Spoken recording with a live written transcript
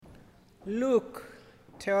Luke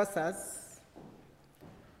tells us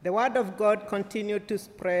the word of God continued to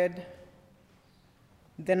spread.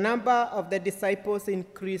 The number of the disciples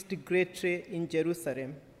increased greatly in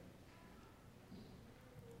Jerusalem,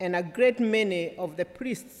 and a great many of the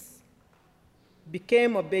priests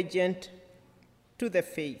became obedient to the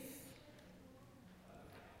faith.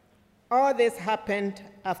 All this happened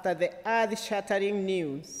after the earth-shattering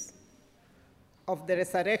news of the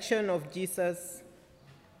resurrection of Jesus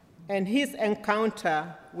and his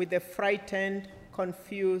encounter with the frightened,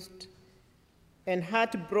 confused, and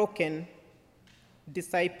heartbroken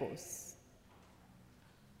disciples.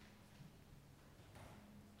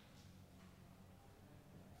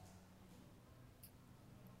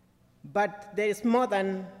 But there is more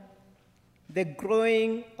than the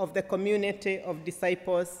growing of the community of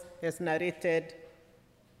disciples as narrated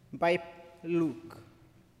by Luke.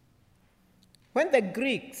 When the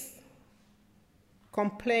Greeks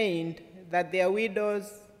complained that their widows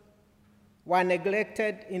were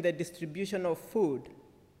neglected in the distribution of food,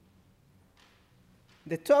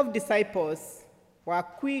 the 12 disciples were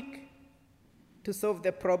quick to solve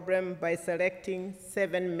the problem by selecting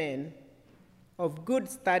 7 men of good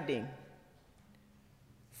standing,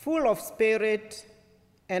 full of spirit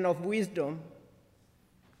and of wisdom,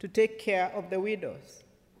 to take care of the widows,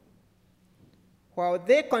 while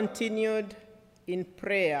they continued in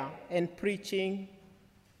prayer and preaching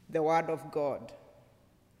the word of God,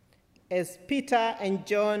 as Peter and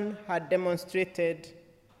John had demonstrated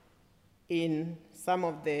in some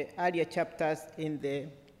of the earlier chapters in the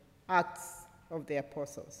Acts of the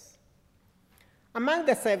Apostles. Among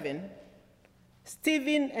the 7,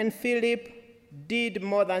 Stephen and Philip did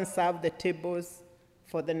more than serve the tables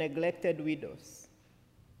for the neglected widows.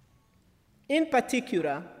 In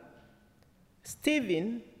particular,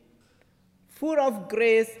 Stephen, full of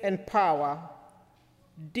grace and power,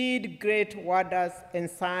 did great wonders and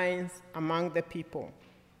signs among the people.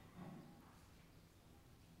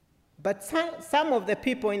 But some of the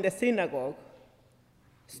people in the synagogue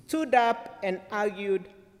stood up and argued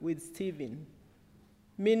with Stephen,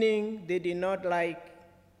 meaning they did not like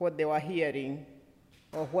what they were hearing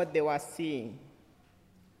or what they were seeing.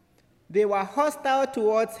 They were hostile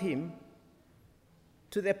towards him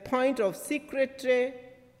to the point of secretly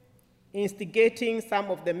instigating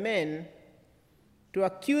some of the men to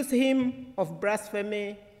accuse him of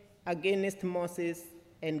blasphemy against Moses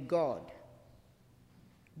and God.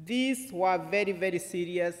 These were very, very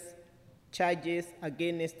serious charges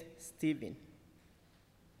against Stephen.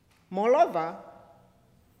 Moreover,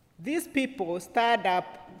 these people stirred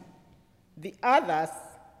up the others,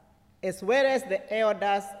 as well as the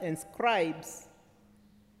elders and scribes,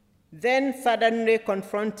 then suddenly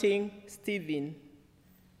confronting Stephen,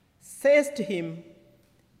 seized him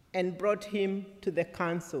and brought him to the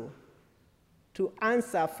council to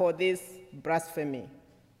answer for this blasphemy.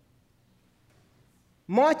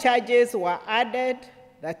 More charges were added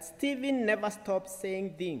that Stephen never stopped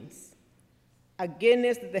saying things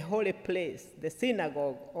against the holy place, the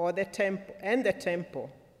synagogue, or the temple,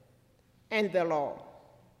 and the law.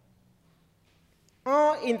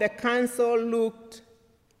 All in the council looked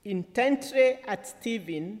intently at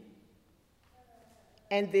Stephen,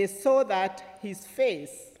 and they saw that his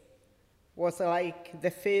face was like the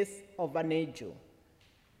face of an angel.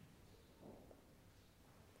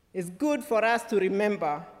 It's good for us to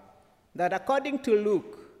remember that according to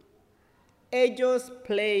Luke, angels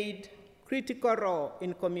played a critical role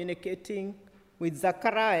in communicating with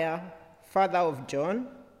Zechariah, father of John,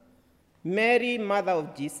 Mary, mother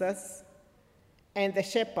of Jesus, and the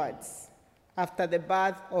shepherds after the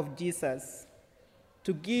birth of Jesus,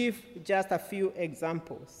 to give just a few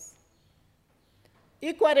examples.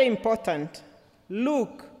 Equally important,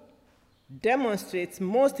 Luke demonstrates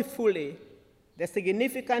most fully the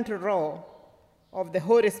significant role of the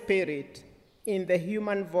Holy Spirit in the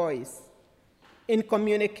human voice in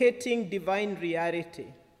communicating divine reality,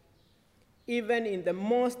 even in the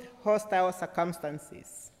most hostile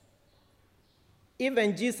circumstances.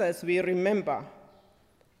 Even Jesus, we remember,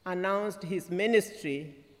 announced his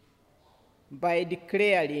ministry by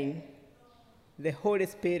declaring, "The Holy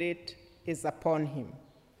Spirit is upon him."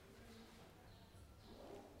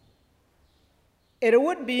 It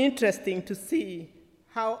would be interesting to see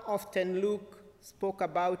how often Luke spoke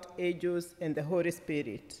about angels and the Holy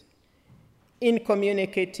Spirit in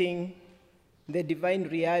communicating the divine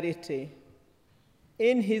reality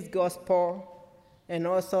in his gospel and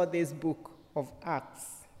also this book of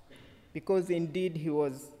Acts, because indeed he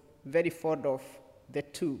was very fond of the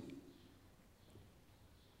two.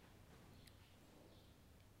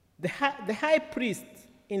 The high priest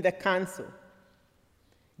in the council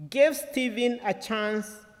gave Stephen a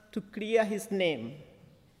chance to clear his name.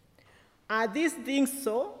 Are these things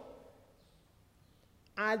so?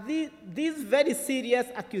 Are these very serious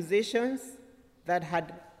accusations that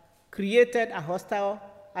had created a hostile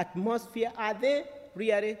atmosphere, are they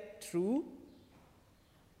really true?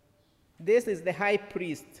 This is the high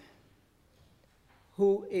priest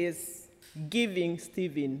who is giving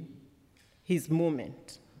Stephen his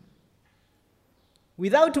moment.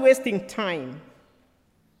 Without wasting time,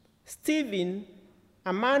 Stephen,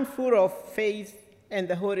 a man full of faith and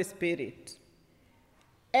the Holy Spirit,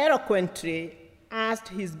 eloquently asked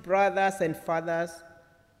his brothers and fathers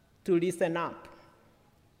to listen up.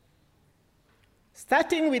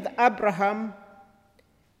 Starting with Abraham,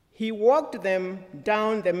 he walked them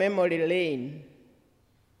down the memory lane,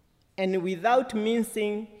 and without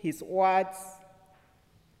mincing his words,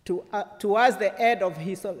 towards the end of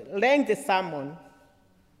his lengthy sermon,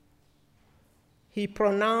 he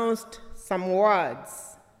pronounced some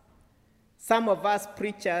words some of us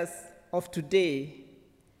preachers of today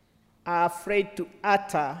are afraid to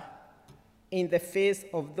utter in the face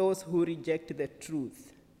of those who reject the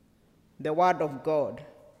truth, the Word of God,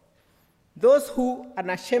 those who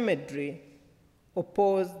unashamedly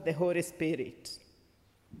oppose the Holy Spirit.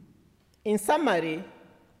 In summary,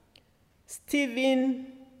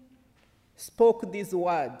 Stephen spoke these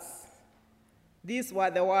words. These were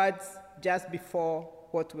the words just before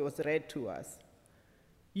what was read to us.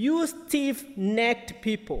 You stiff-necked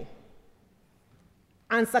people,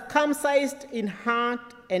 uncircumcised in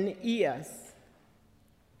heart and ears.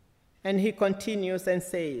 And he continues and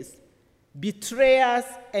says, betrayers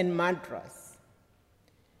and murderers.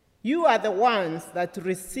 You are the ones that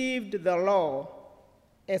received the law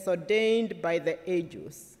as ordained by the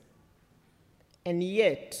ages, and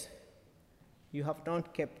yet you have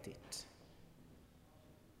not kept it.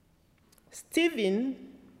 Stephen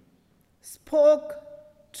spoke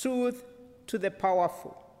truth to the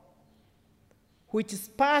powerful, which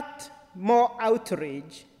sparked more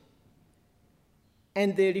outrage,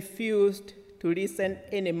 and they refused to listen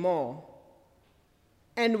anymore,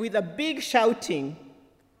 and with a big shouting,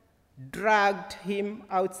 dragged him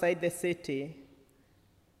outside the city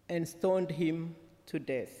and stoned him to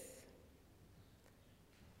death.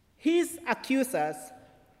 His accusers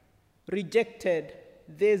rejected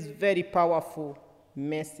this very powerful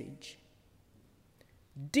message.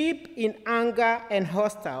 Deep in anger and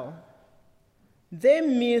hostile, they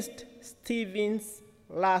missed Stephen's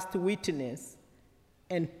last witness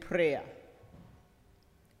and prayer.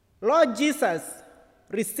 Lord Jesus,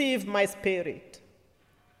 receive my spirit.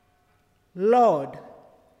 Lord,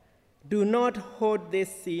 do not hold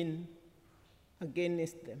this sin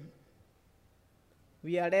against them.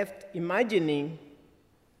 We are left imagining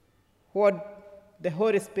what the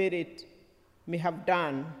Holy Spirit may have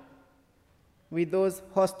done with those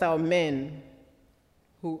hostile men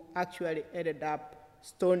who actually ended up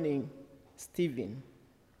stoning Stephen.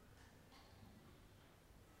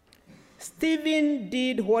 Stephen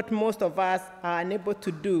did what most of us are unable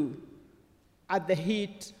to do at the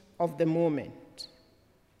heat of the moment,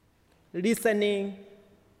 listening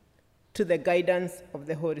to the guidance of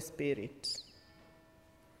the Holy Spirit.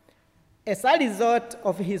 As a result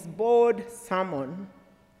of his bold sermon,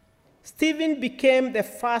 Stephen became the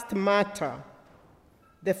first martyr,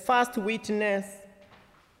 the first witness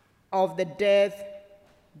of the death,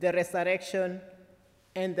 the resurrection,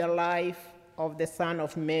 and the life of the Son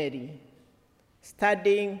of Mary,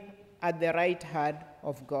 standing at the right hand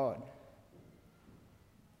of God.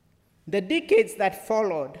 The decades that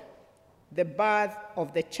followed the birth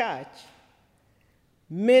of the church,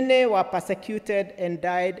 many were persecuted and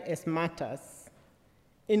died as martyrs,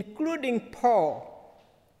 including Paul,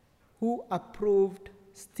 who approved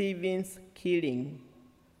Stephen's killing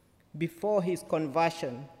before his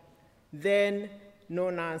conversion, then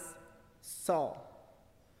known as Saul.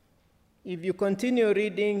 If you continue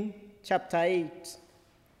reading chapter 8,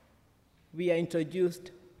 we are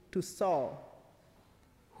introduced to Saul,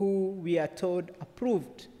 who we are told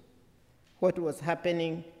approved what was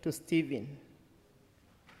happening to Stephen.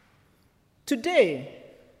 Today,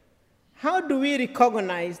 how do we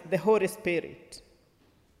recognize the Holy Spirit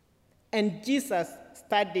and Jesus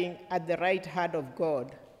standing at the right hand of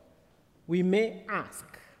God? We may ask.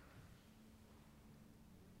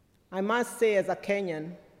 I must say, as a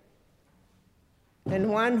Kenyan, and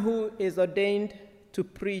one who is ordained to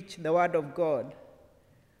preach the word of God,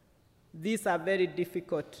 these are very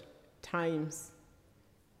difficult times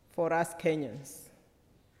for us Kenyans.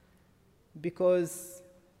 Because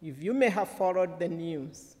if you may have followed the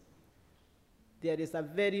news, there is a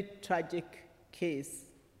very tragic case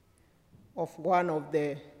of one of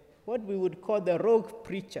the what we would call the rogue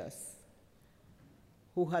preachers,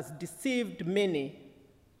 who has deceived many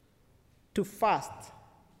to fast,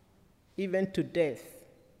 even to death.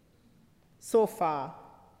 So far,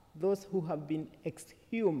 those who have been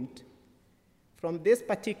exhumed from this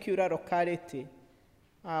particular locality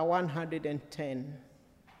are 110.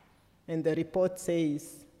 And the report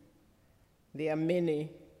says there are many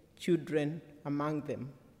children among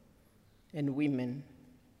them, and women,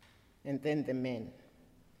 and then the men.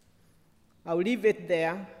 I'll leave it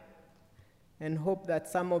there and hope that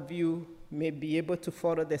some of you may be able to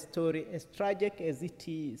follow the story. As tragic as it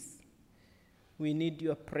is, we need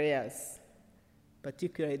your prayers,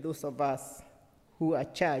 particularly those of us who are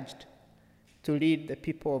charged to lead the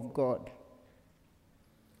people of God.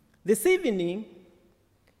 This evening,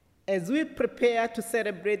 as we prepare to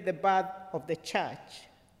celebrate the birth of the church,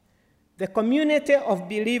 the community of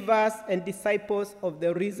believers and disciples of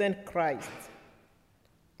the risen Christ,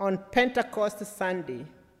 on Pentecost Sunday,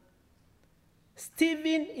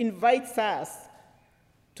 Stephen invites us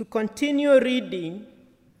to continue reading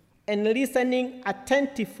and listening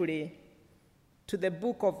attentively to the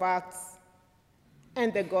book of Acts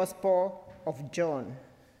and the Gospel of John.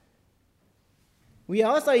 We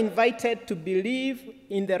are also invited to believe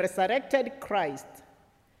in the resurrected Christ,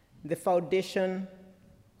 the foundation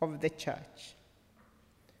of the church.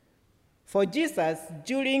 For Jesus,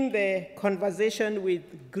 during the conversation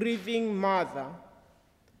with grieving Martha,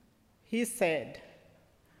 he said,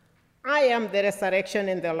 "I am the resurrection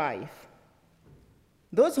and the life.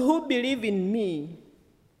 Those who believe in me,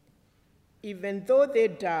 even though they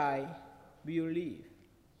die, will live.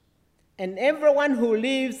 And everyone who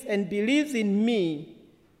lives and believes in me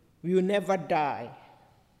will never die."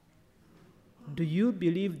 Do you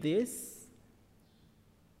believe this?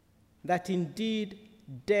 That indeed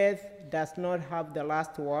death does not have the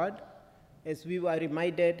last word, as we were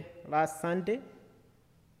reminded last Sunday?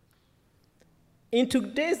 In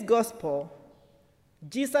today's gospel,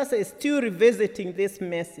 Jesus is still revisiting this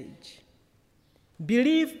message.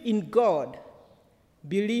 Believe in God,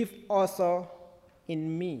 believe also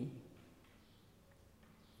in me.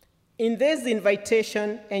 In this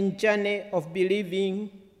invitation and journey of believing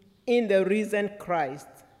in the risen Christ,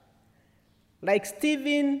 like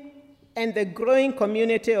Stephen and the growing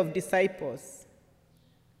community of disciples,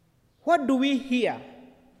 what do we hear?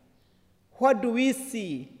 What do we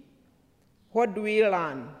see? What do we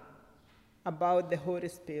learn about the Holy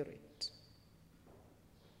Spirit?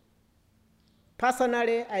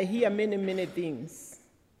 Personally, I hear many things,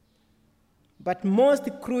 but most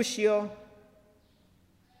crucial,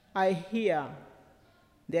 I hear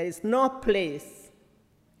there is no place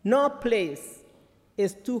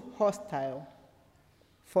is too hostile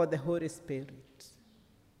for the Holy Spirit.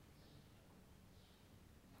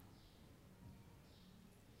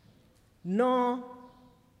 No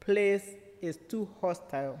place is too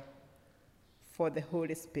hostile for the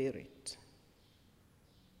Holy Spirit.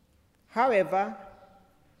 However,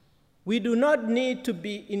 we do not need to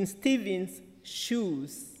be in Stephen's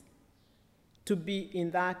shoes to be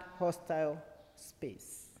in that hostile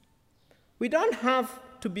space. We don't have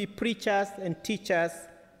to be preachers and teachers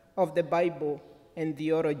of the Bible and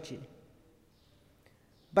theology.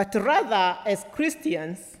 But rather, as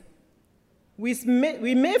Christians, we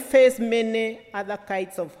may face many other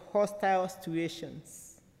kinds of hostile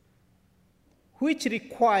situations, which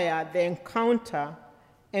require the encounter,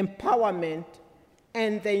 empowerment,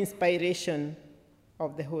 and the inspiration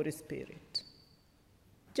of the Holy Spirit.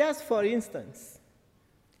 Just for instance,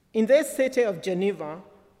 in this city of Geneva,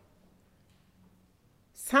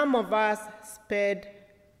 some of us spent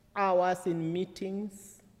hours in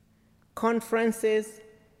meetings, conferences,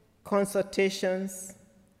 consultations,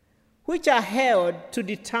 which are held to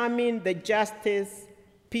determine the justice,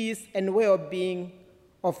 peace, and well-being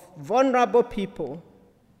of vulnerable people,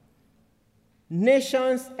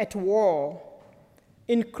 nations at war,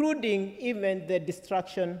 including even the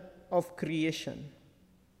destruction of creation.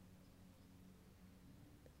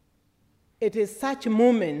 It is such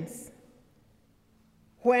moments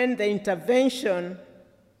when the intervention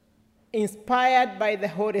inspired by the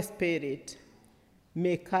Holy Spirit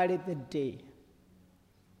may carry the day.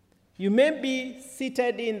 You may be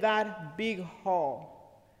seated in that big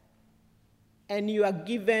hall and you are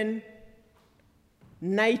given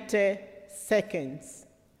 90 seconds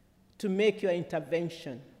to make your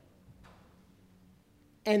intervention.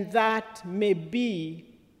 And that may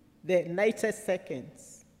be the 90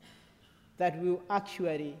 seconds that will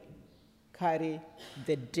actually carry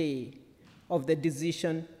the day of the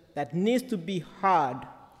decision that needs to be heard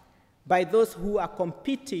by those who are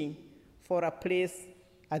competing for a place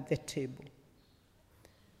at the table.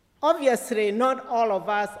 Obviously, not all of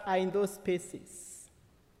us are in those spaces.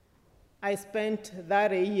 I spent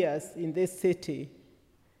 30 years in this city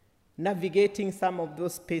navigating some of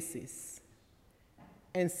those spaces.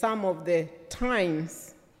 And some of the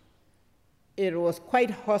times, it was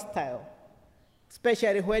quite hostile,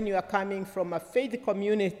 especially when you are coming from a faith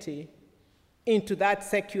community into that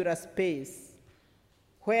secular space,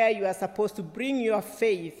 where you are supposed to bring your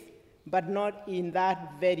faith, but not in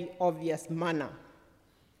that very obvious manner.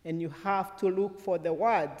 And you have to look for the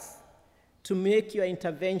words to make your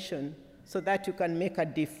intervention so that you can make a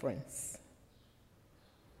difference.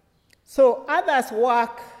 So others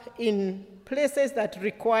work in places that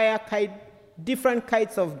require different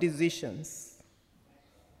kinds of decisions,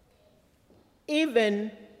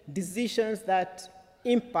 even decisions that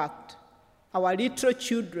impact our little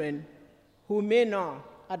children who may not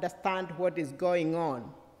understand what is going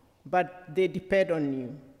on, but they depend on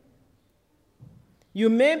you. You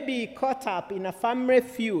may be caught up in a family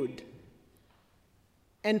feud,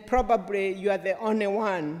 and probably you are the only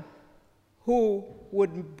one who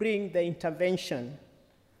would bring the intervention.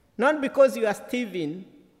 Not because you are Stephen,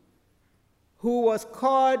 who was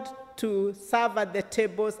called to serve at the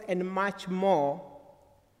tables and much more,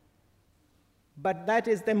 but that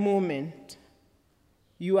is the moment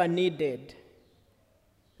you are needed.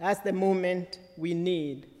 That's the moment we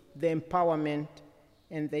need the empowerment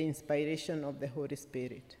and the inspiration of the Holy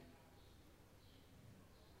Spirit.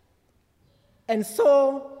 And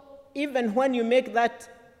so, even when you make that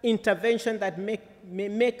intervention that may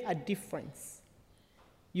make a difference,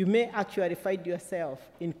 you may actually find yourself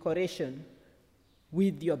in correlation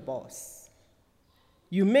with your boss.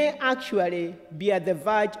 You may actually be at the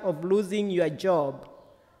verge of losing your job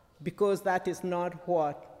because that is not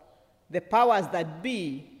what the powers that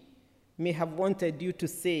be may have wanted you to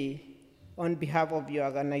say on behalf of your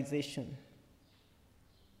organization.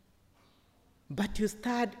 But you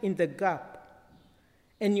stand in the gap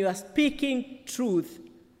and you are speaking truth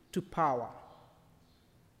to power.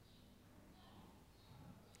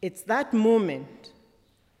 It's that moment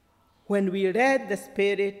when we let the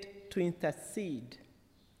Spirit to intercede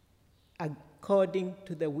according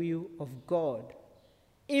to the will of God,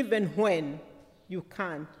 even when you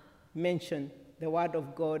can't mention the word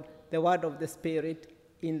of God, the word of the Spirit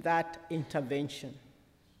in that intervention.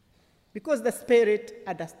 Because the Spirit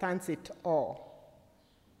understands it all.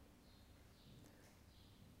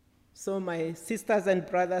 So my sisters and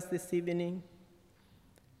brothers this evening,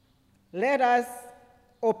 let us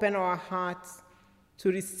open our hearts to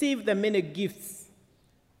receive the many gifts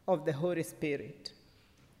of the Holy Spirit,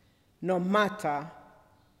 no matter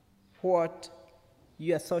what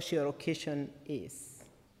your social occasion is.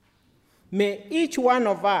 May each one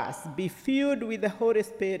of us be filled with the Holy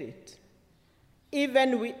Spirit,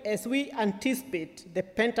 even as we anticipate the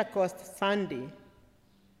Pentecost Sunday,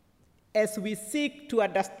 as we seek to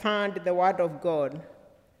understand the Word of God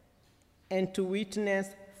and to witness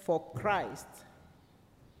for Christ.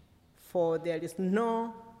 For there is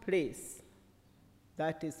no place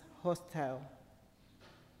that is hostile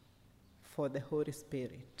for the Holy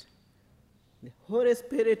Spirit. The Holy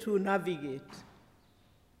Spirit will navigate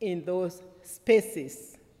in those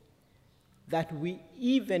spaces that we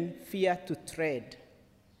even fear to tread,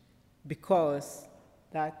 because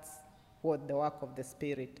that's what the work of the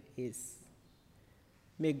Spirit is.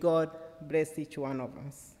 May God bless each one of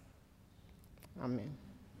us. Amen.